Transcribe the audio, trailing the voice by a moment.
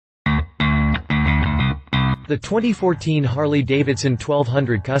The 2014 Harley Davidson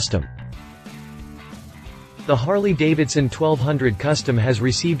 1200 Custom. The Harley Davidson 1200 Custom has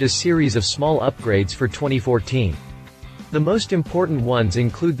received a series of small upgrades for 2014. The most important ones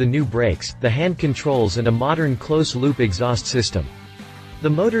include the new brakes, the hand controls and a modern close-loop exhaust system. The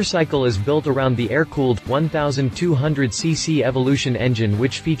motorcycle is built around the air-cooled, 1200cc Evolution engine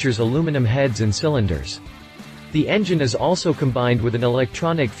which features aluminum heads and cylinders. The engine is also combined with an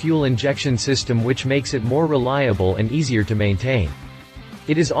electronic fuel injection system which makes it more reliable and easier to maintain.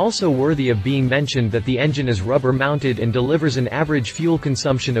 It is also worthy of being mentioned that the engine is rubber-mounted and delivers an average fuel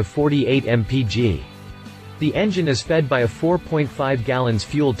consumption of 48 mpg. The engine is fed by a 4.5 gallons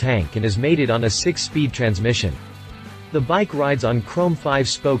fuel tank and is mated on a 6-speed transmission. The bike rides on chrome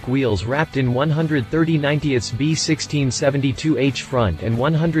 5-spoke wheels wrapped in 130/90ths B1672H front and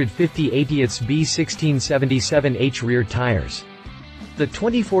 150/80ths B1677H rear tires. The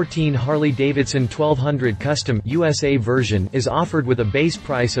 2014 Harley Davidson 1200 Custom USA version is offered with a base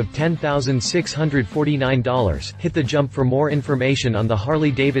price of $10,649. Hit the jump for more information on the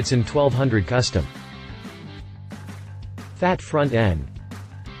Harley Davidson 1200 Custom. Fat front end.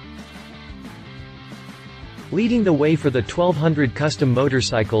 Leading the way for the 1200 Custom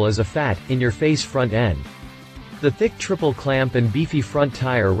motorcycle is a fat, in-your-face front end. The thick triple clamp and beefy front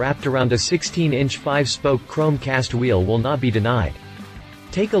tire wrapped around a 16-inch 5-spoke chrome cast wheel will not be denied.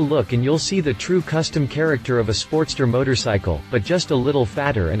 Take a look and you'll see the true custom character of a Sportster motorcycle, but just a little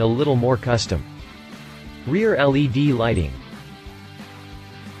fatter and a little more custom. Rear LED lighting.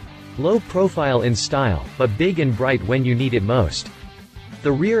 Low profile in style, but big and bright when you need it most.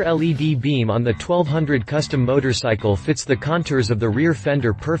 The rear LED beam on the 1200 Custom motorcycle fits the contours of the rear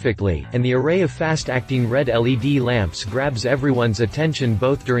fender perfectly, and the array of fast-acting red LED lamps grabs everyone's attention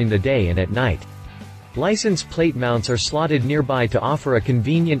both during the day and at night. License plate mounts are slotted nearby to offer a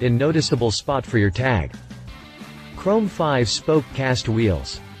convenient and noticeable spot for your tag. Chrome 5-spoke cast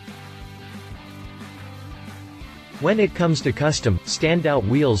wheels. When it comes to custom, standout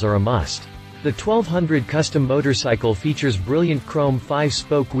wheels are a must. The 1200 Custom motorcycle features brilliant chrome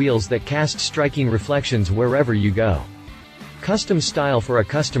 5-spoke wheels that cast striking reflections wherever you go. Custom style for a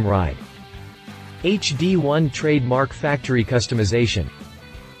custom ride. HD1 trademark factory customization.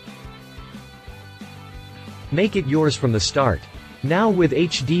 Make it yours from the start. Now with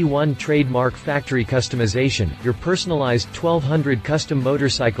HD1 trademark factory customization, your personalized 1200 Custom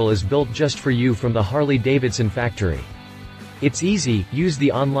motorcycle is built just for you from the Harley Davidson factory. It's easy. Use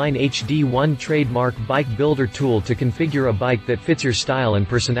the online HD1 trademark bike builder tool to configure a bike that fits your style and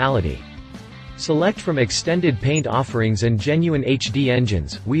personality. Select from extended paint offerings and genuine HD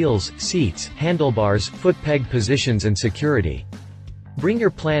engines, wheels, seats, handlebars, foot peg positions and security. Bring your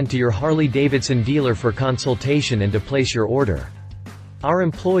plan to your Harley Davidson dealer for consultation and to place your order. Our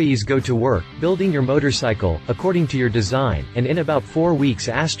employees go to work, building your motorcycle, according to your design, and in about 4 weeks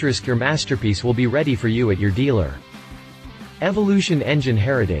your masterpiece will be ready for you at your dealer. Evolution engine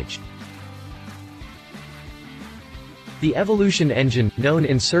heritage. The Evolution engine, known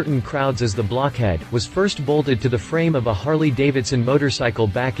in certain crowds as the Blockhead, was first bolted to the frame of a Harley Davidson motorcycle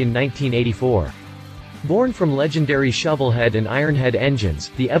back in 1984. Born from legendary Shovelhead and Ironhead engines,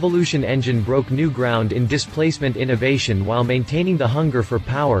 the Evolution engine broke new ground in displacement innovation while maintaining the hunger for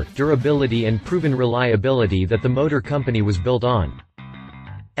power, durability and proven reliability that the motor company was built on.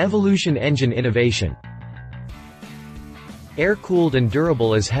 Evolution engine innovation. Air-cooled and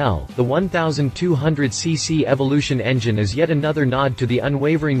durable as hell, the 1200cc Evolution engine is yet another nod to the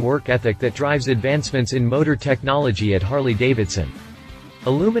unwavering work ethic that drives advancements in motor technology at Harley Davidson.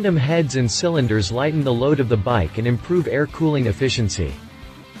 Aluminum heads and cylinders lighten the load of the bike and improve air cooling efficiency.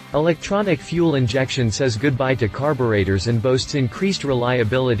 Electronic fuel injection says goodbye to carburetors and boasts increased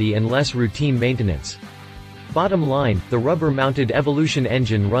reliability and less routine maintenance. Bottom line, the rubber-mounted Evolution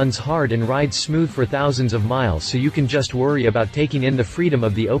engine runs hard and rides smooth for thousands of miles so you can just worry about taking in the freedom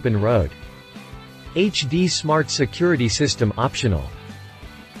of the open road. HD Smart Security System optional.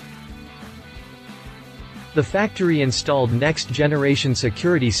 The factory-installed next-generation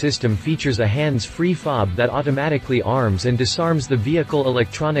security system features a hands-free fob that automatically arms and disarms the vehicle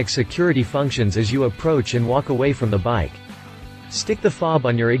electronic security functions as you approach and walk away from the bike. Stick the fob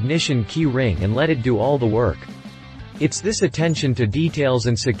on your ignition key ring and let it do all the work. It's this attention to details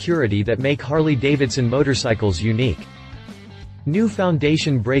and security that make Harley Davidson motorcycles unique. New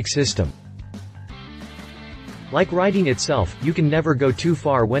foundation brake system. Like riding itself, you can never go too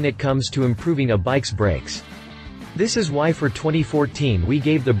far when it comes to improving a bike's brakes. This is why for 2014 we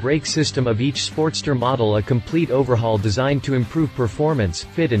gave the brake system of each Sportster model a complete overhaul designed to improve performance,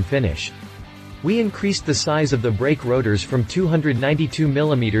 fit and finish. We increased the size of the brake rotors from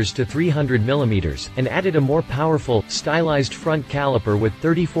 292mm to 300mm, and added a more powerful, stylized front caliper with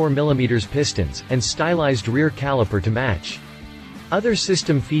 34mm pistons, and stylized rear caliper to match. Other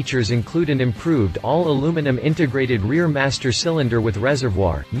system features include an improved all-aluminum integrated rear master cylinder with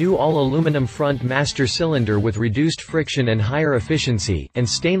reservoir, new all-aluminum front master cylinder with reduced friction and higher efficiency, and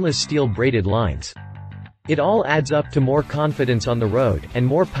stainless steel braided lines. It all adds up to more confidence on the road, and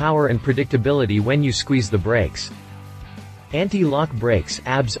more power and predictability when you squeeze the brakes. Anti-lock brakes,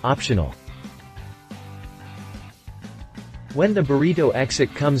 ABS optional. When the burrito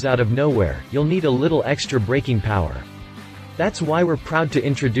exit comes out of nowhere, you'll need a little extra braking power. That's why we're proud to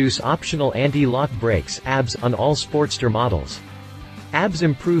introduce optional anti-lock brakes, ABS, on all Sportster models. ABS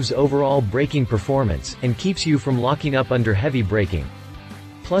improves overall braking performance, and keeps you from locking up under heavy braking.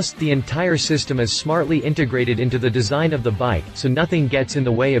 Plus, the entire system is smartly integrated into the design of the bike, so nothing gets in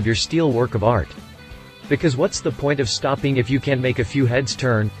the way of your steel work of art. Because what's the point of stopping if you can't make a few heads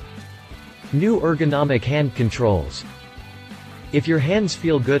turn? New ergonomic hand controls. If your hands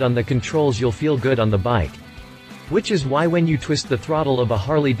feel good on the controls, you'll feel good on the bike. Which is why when you twist the throttle of a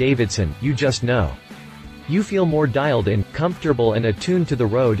Harley Davidson, you just know. You feel more dialed in, comfortable and attuned to the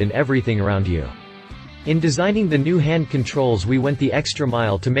road and everything around you. In designing the new hand controls, we went the extra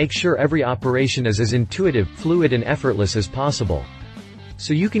mile to make sure every operation is as intuitive, fluid and effortless as possible.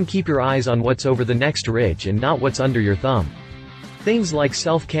 So you can keep your eyes on what's over the next ridge and not what's under your thumb. Things like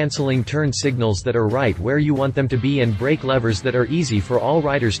self-canceling turn signals that are right where you want them to be and brake levers that are easy for all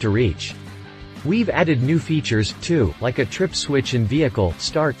riders to reach. We've added new features, too, like a trip switch and vehicle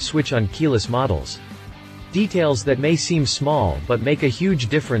start switch on keyless models. Details that may seem small but make a huge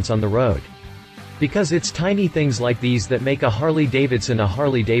difference on the road. Because it's tiny things like these that make a Harley Davidson a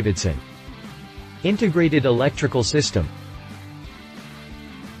Harley Davidson. Integrated electrical system.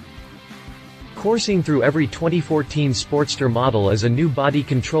 Coursing through every 2014 Sportster model is a new body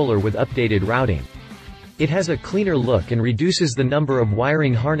controller with updated routing. It has a cleaner look and reduces the number of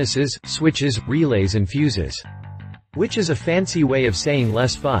wiring harnesses, switches, relays and fuses. Which is a fancy way of saying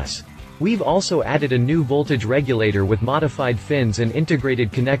less fuss. We've also added a new voltage regulator with modified fins and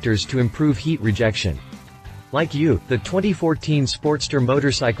integrated connectors to improve heat rejection. Like you, the 2014 Sportster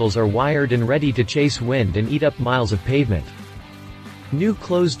motorcycles are wired and ready to chase wind and eat up miles of pavement. New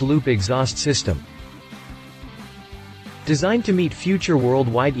closed-loop exhaust system. Designed to meet future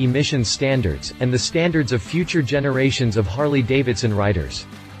worldwide emissions standards, and the standards of future generations of Harley-Davidson riders.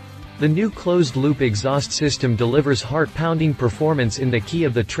 The new closed-loop exhaust system delivers heart-pounding performance in the key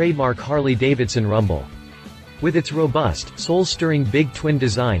of the trademark Harley-Davidson rumble. With its robust, soul-stirring big twin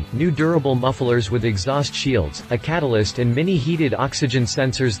design, new durable mufflers with exhaust shields, a catalyst and mini-heated oxygen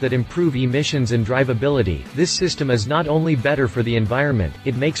sensors that improve emissions and drivability, this system is not only better for the environment,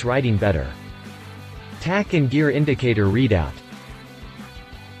 it makes riding better. Tach and gear indicator readout.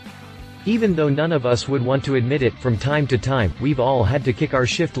 Even though none of us would want to admit it, from time to time, we've all had to kick our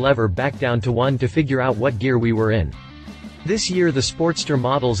shift lever back down to 1 to figure out what gear we were in. This year the Sportster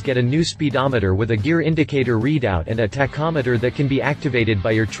models get a new speedometer with a gear indicator readout and a tachometer that can be activated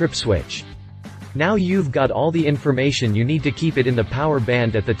by your trip switch. Now you've got all the information you need to keep it in the power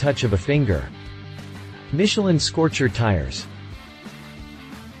band at the touch of a finger. Michelin Scorcher tires.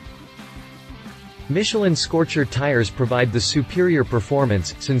 Michelin Scorcher tires provide the superior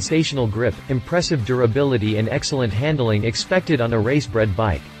performance, sensational grip, impressive durability and excellent handling expected on a race-bred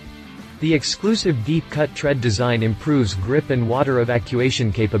bike. The exclusive deep-cut tread design improves grip and water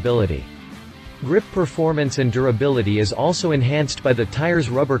evacuation capability. Grip performance and durability is also enhanced by the tire's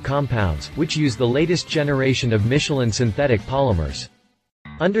rubber compounds, which use the latest generation of Michelin synthetic polymers.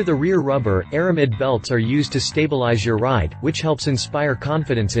 Under the rear rubber, aramid belts are used to stabilize your ride, which helps inspire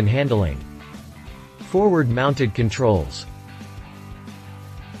confidence in handling. Forward-mounted controls.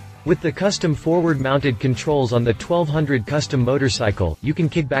 With the custom forward-mounted controls on the 1200 custom motorcycle, you can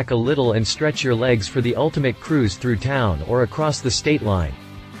kick back a little and stretch your legs for the ultimate cruise through town or across the state line.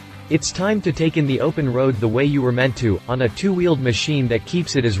 It's time to take in the open road the way you were meant to, on a two-wheeled machine that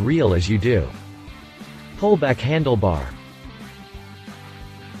keeps it as real as you do. Pullback handlebar.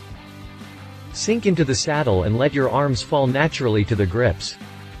 Sink into the saddle and let your arms fall naturally to the grips.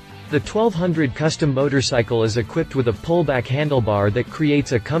 The 1200 custom motorcycle is equipped with a pullback handlebar that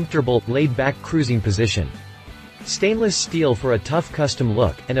creates a comfortable, laid-back cruising position. Stainless steel for a tough custom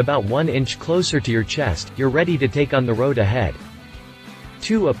look, and about 1 inch closer to your chest, you're ready to take on the road ahead.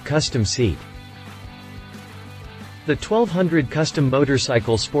 2-up custom seat. The The 1200 Custom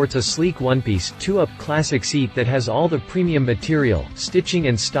motorcycle sports a sleek one-piece, two-up classic seat that has all the premium material, stitching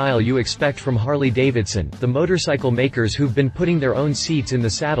and style you expect from Harley Davidson, the motorcycle makers who've been putting their own seats in the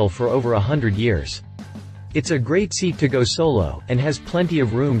saddle for over 100 years. It's a great seat to go solo, and has plenty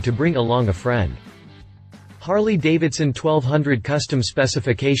of room to bring along a friend. Harley Davidson 1200 Custom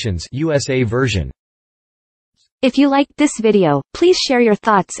Specifications USA version. If you liked this video, please share your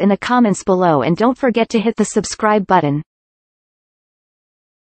thoughts in the comments below and don't forget to hit the subscribe button.